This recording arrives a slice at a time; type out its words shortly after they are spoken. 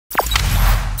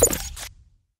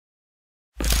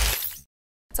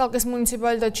წალკის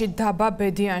მუნიციპალიტეტში დაბა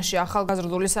ბედიანში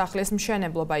ახალგაზრდული სახლის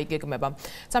მშენებლობა იგეგმება.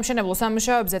 სამშენებლო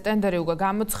სამუშაოებზე ტენდერი უკვე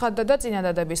გამოცხადდა და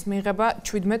წინადადების მიღება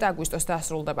 17 აგვისტოს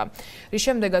დასრულდება. რის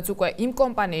შემდეგაც უკვე იმ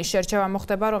კომპანიის შერჩევა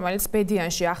მოხდება, რომელიც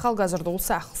ბედიანში ახალგაზრდულ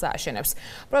სახლს ააშენებს.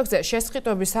 პროექტზე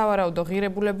შესყიდვების სავარაუდო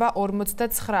ღირებულება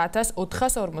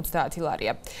 49,450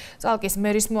 ლარია. წალკის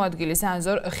მერის მოადგილის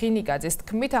ანზორ ხინიკაძის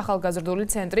თქმით, ახალგაზრდული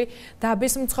ცენტრი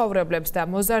დაბის მცხოვრებლებს და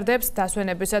მოზარდებს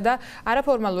დასვენებისა და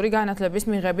არაფორმალური განათლების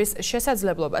მიღების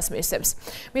შესაძლებლობას მისცემს.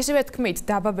 მისივე თქმით,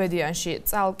 დაბა ბედიანში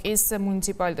წალკის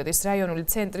მუნიციპალიტეტის რაიონული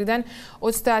ცენტრიდან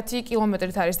 30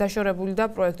 კილომეტრით არის დაშორებული და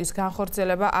პროექტის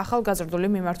განხორციელება ახალგაზრდული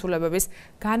მიმართულებების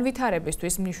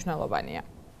განვითარებისთვის მნიშვნელოვანია.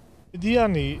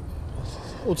 ბედიანი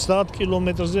 30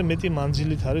 კილომეტრზე მეტი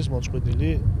მანძილით არის მოწყვეტილი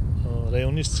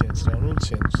რაიონის რაიონულ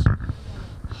ცენტრს.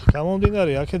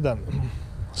 გამომდინარე აქედან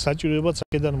საჭიროებაც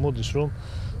აქედან მოდის, რომ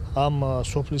ამ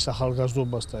სოფლის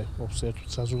ახალგაზრდობას და ერთ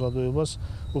საზოგადოებას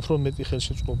უფრო მეტი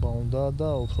ხელშეწყობა უნდა და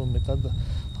უფრო მეტად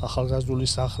ახალგაზრდული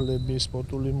სახლები,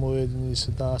 სპორტული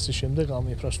მოედნის და ასე შემდეგ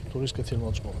ამ ინფრასტრუქტურის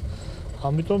კეთილმოწყობა.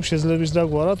 ამიტომ შეძლების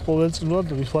დაგვარად ყოველწლიურად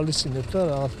ვითვალისწინებთ და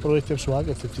რაღაც პროექტებს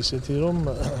ვაკეთებთ ისეთი, რომ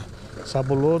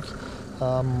საბოლოოდ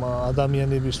ამ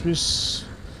ადამიანებისთვის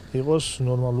იყოს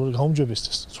ნორმალური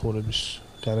გაუმჯობესდეს ცხოვრების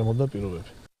გარემო და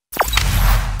პირობები.